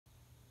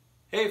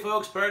Hey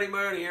folks, Party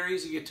Marty here,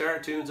 Easy Guitar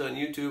Tunes on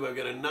YouTube. I've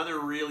got another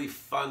really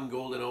fun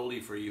golden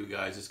oldie for you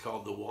guys. It's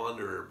called The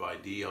Wanderer by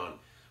Dion.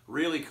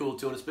 Really cool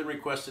tune. It's been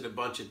requested a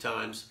bunch of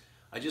times.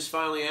 I just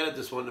finally added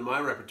this one to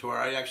my repertoire.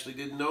 I actually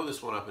didn't know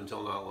this one up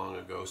until not long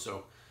ago,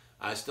 so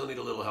I still need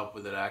a little help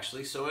with it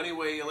actually. So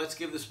anyway, let's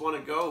give this one a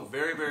go.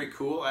 Very, very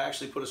cool. I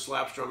actually put a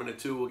slap strum in it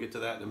too. We'll get to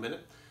that in a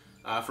minute.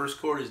 First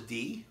chord is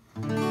D.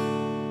 Then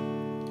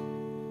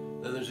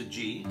there's a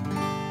G.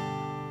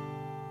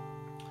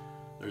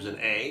 There's an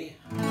A.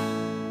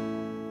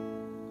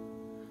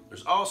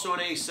 There's also an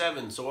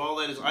A7. So all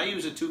that is, I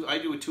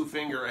do a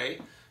two-finger A,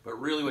 but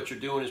really what you're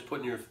doing is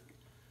putting your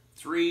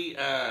three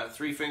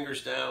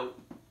fingers down,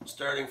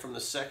 starting from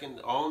the second,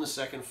 all in the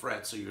second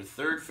fret. So your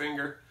third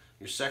finger,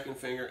 your second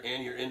finger,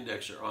 and your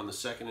index are on the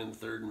second and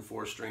third and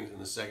fourth strings in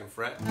the second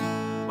fret.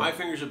 My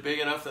fingers are big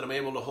enough that I'm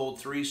able to hold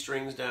 3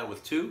 strings down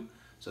with 2.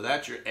 So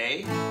that's your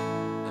A.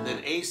 And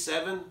then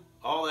A7,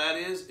 all that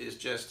is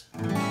just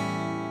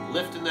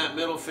lifting that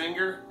middle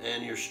finger,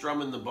 and you're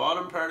strumming the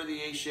bottom part of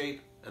the A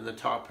shape and the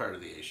top part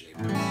of the A shape.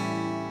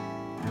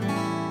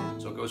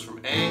 So it goes from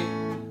A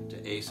to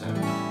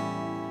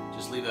A7.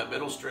 Just leave that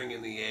middle string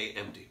in the A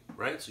empty,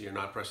 right? So you're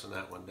not pressing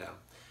that one down.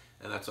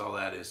 And that's all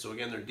that is. So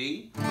again, they're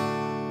D,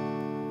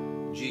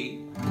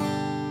 G,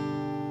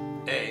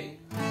 A,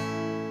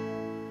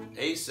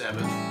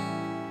 A7,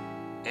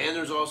 and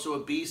there's also a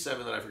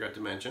B7 that I forgot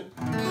to mention.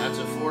 That's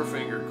a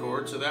 4-finger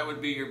chord, so that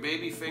would be your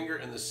baby finger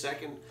in the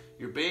second,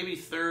 your baby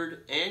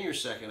third and your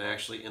second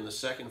actually in the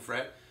second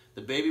fret.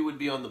 The baby would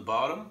be on the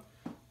bottom,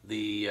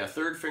 the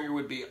third finger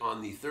would be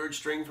on the third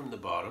string from the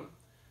bottom,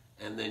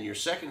 and then your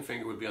second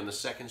finger would be on the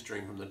second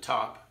string from the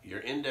top.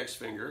 Your index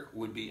finger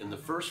would be in the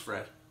first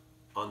fret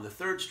on the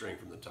third string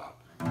from the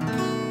top.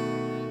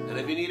 And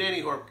if you need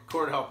any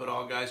chord help at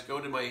all, guys, go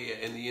to my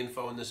in the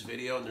info in this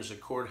video, and there's a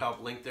chord help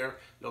link there.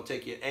 It'll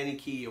take you any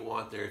key you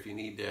want there if you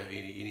need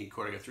you need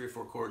chord. I got 3 or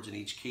 4 chords in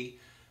each key,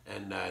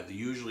 and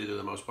usually they're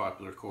the most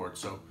popular chords.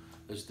 So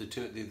there's the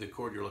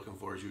chord you're looking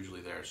for is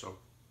usually there. So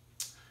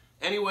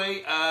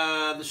anyway,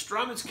 the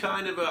strum is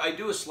kind of I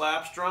do a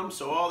slap strum,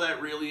 so all that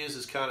really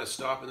is kind of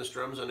stopping the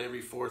strums on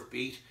every 4th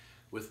beat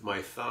with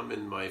my thumb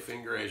and my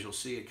finger. As you'll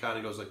see, it kind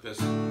of goes like this.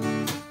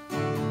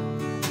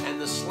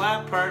 The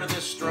slap part of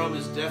this strum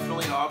is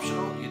definitely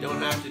optional. You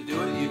don't have to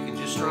do it. You can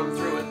just strum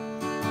through it.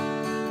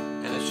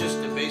 And it's just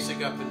a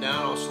basic up and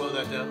down. I'll slow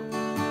that down.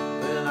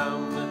 Well,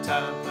 I'm the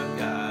type of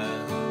guy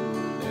who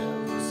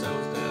never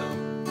settles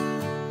down.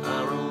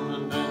 I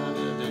roam down,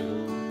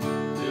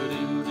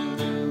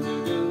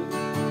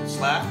 do.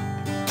 Slap.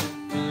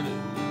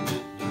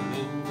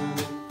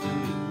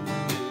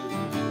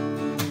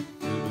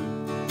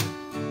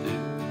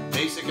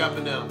 Basic up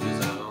and down.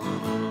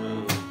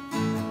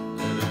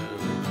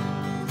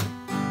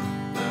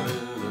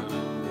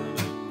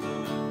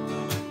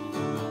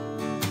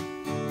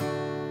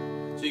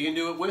 So you can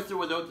do it with or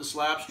without the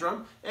slap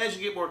strum. As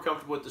you get more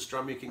comfortable with the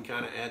strum, you can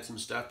kind of add some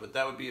stuff, but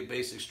that would be a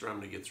basic strum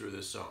to get through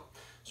this song.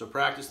 So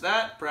practice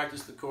that,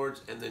 practice the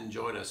chords, and then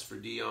join us for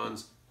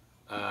Dion's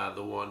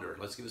The Wanderer.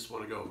 Let's give this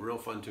one a go. Real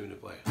fun tune to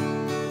play.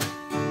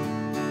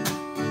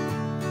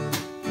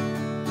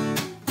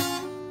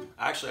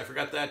 Actually, I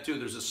forgot that too.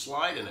 There's a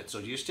slide in it. So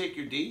you just take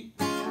your D,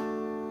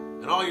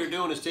 and all you're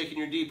doing is taking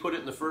your D, put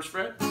it in the first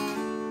fret,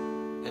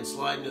 and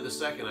slide into the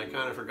second. I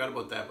kind of forgot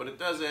about that, but it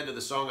does add to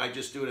the song. I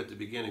just do it at the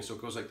beginning, so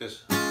it goes like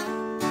this.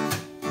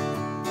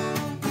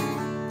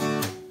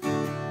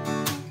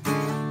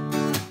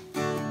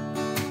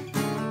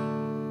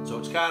 So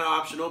it's kind of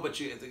optional, but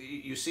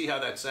you see how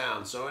that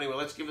sounds. So anyway,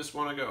 let's give this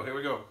one a go. Here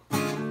we go.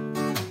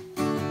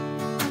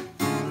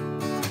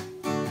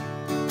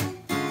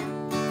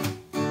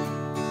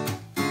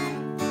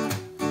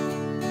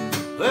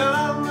 Well,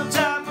 I'm the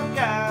type of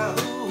guy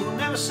who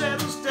never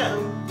settles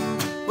down.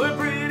 Where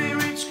pretty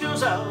rich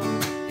goes out,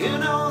 you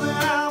know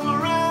that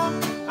I'm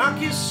around. I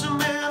kiss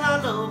them and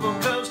I love them,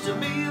 cause to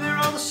me they're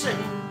all the same.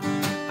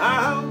 I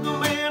hug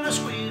them and I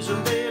squeeze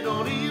them, they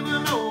don't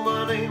even know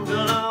my name.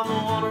 Cause I'm the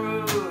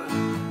wanderer,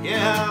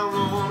 yeah, I'm the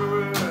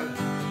wanderer.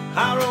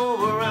 I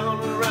roam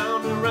around and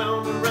round and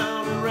round and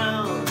round and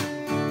round.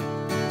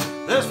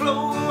 There's Flo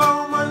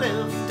on my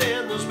left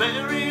and there's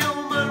Mary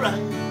on my right,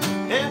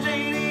 and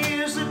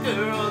Janie is the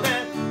girl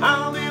that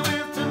I'll be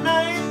with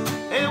tonight.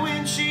 And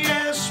when she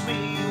asks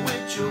me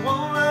which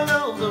one I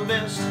love the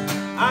best,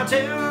 I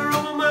tear her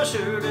over my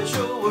shirt and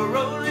show her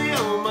Rosie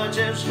on my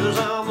chest. Cause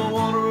I'm the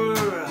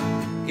wanderer,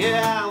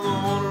 yeah, I'm the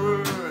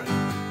wanderer.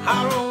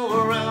 I roam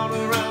around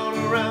and round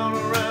and round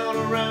and round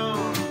and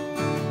round.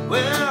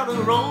 Well,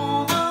 to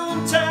roam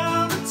from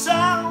town to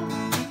town,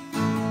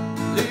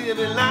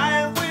 living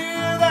life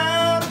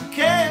without a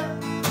care.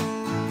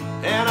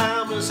 And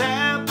I'm as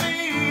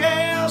happy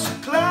as a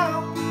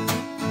clown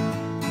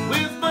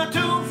with my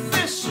 2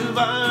 fists of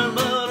iron,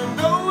 but I'm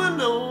going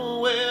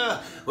nowhere.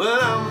 Well,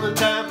 I'm the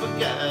type of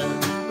guy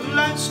who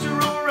likes to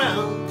roam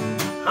around.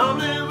 I'm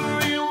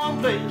never in one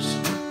place.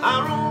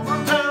 I roam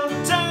from town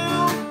to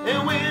town,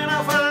 and when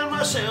I find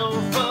myself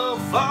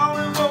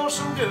falling for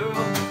some girl,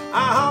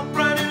 I hop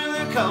right into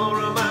the car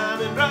of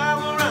mine and drive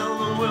around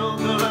the world,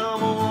 'cause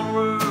I'm a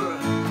wanderer.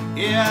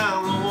 Yeah,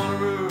 I'm a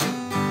wanderer.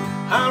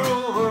 I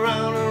roam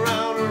around,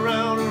 around,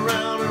 around,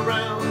 around,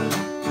 around.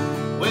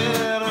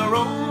 Well, I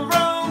roam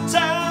from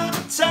town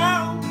to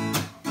town,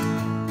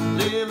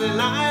 living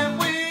life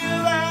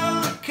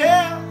without a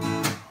care.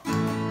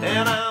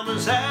 And I'm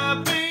as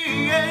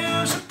happy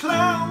as a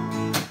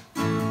clown,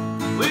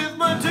 with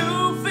my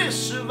 2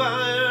 fists of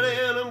iron,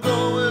 and I'm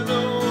going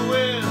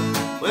nowhere.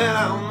 Well,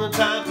 I'm the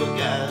type of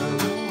guy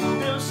who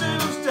never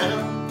settles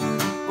down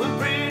when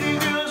pretty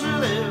girls are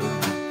there.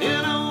 You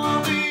know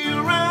I'll be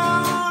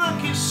around. I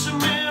kiss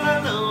them and I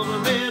love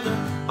them, and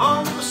they're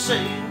all the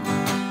same.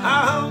 I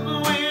hug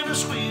them and I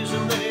squeeze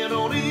them, they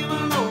don't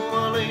even know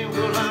my name,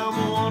 'cause I'm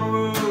a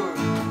wanderer.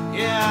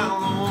 Yeah,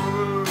 I'm a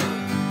wanderer.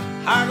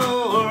 I go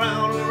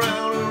around,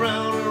 around,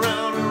 around,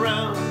 around,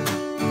 around.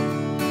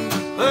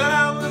 But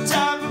I'm the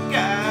type of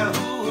guy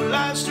who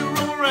likes to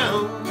roam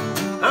around.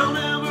 I'm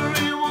never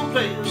in one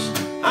place,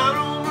 I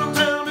roam from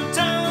town to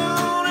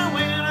town. And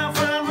when I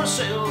find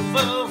myself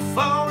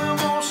falling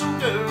for some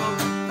girl,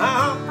 I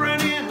hop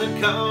right in the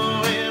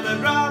car and I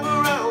drive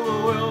around the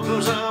world,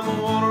 'cause I'm a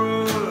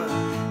wanderer.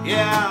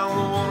 Yeah, I'm a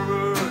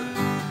wanderer.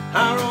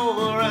 I roam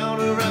around,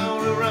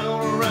 around,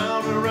 around,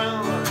 around,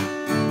 around.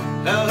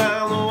 'Cause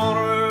I'm a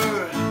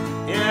wanderer.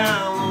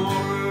 Yeah, I'm a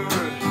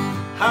wanderer.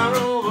 I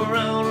roam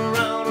around,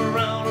 around,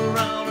 around,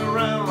 around,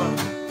 around.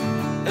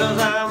 'Cause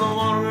I'm a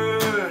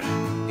wanderer.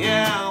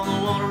 Yeah, I'm a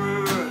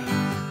wanderer.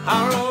 I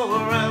roam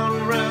around,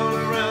 around,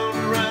 around,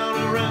 around,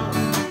 around.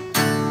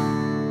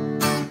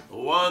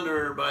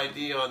 Wanderer by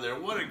Dion there.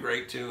 What a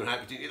great tune.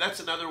 Happy to. That's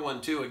another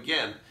one too.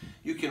 Again,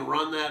 you can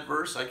run that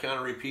verse. I kind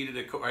of repeated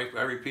it.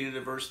 I repeated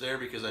a verse there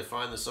because I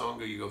find the song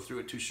you go through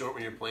it too short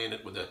when you're playing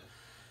it with an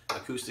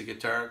acoustic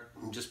guitar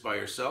just by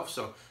yourself.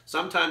 So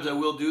sometimes I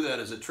will do that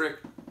as a trick.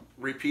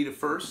 Repeat a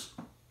verse.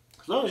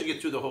 As long as you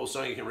get through the whole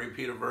song, you can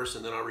repeat a verse,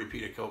 and then I'll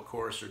repeat a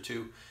chorus or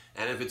two.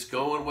 And if it's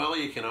going well,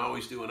 you can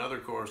always do another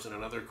chorus and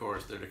another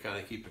chorus there to kind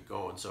of keep it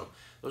going. So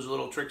those are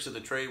little tricks of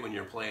the trade when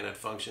you're playing at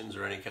functions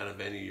or any kind of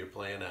venue you're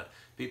playing at.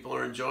 People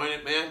are enjoying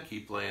it, man.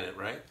 Keep playing it,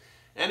 right?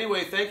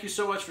 Anyway, thank you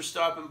so much for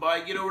stopping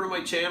by. Get over to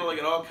my channel. I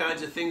got all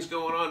kinds of things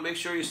going on. Make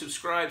sure you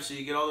subscribe so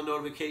you get all the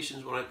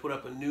notifications when I put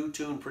up a new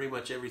tune pretty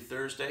much every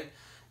Thursday.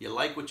 You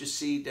like what you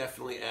see,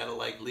 definitely add a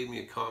like, leave me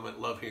a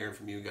comment. Love hearing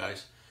from you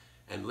guys.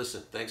 And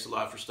listen, thanks a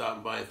lot for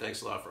stopping by, and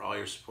thanks a lot for all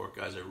your support,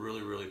 guys. I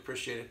really, really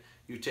appreciate it.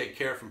 You take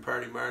care from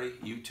Party Marty,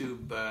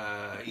 YouTube,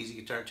 Easy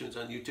Guitar Tunes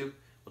on YouTube.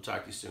 We'll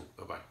talk to you soon.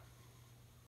 Bye-bye.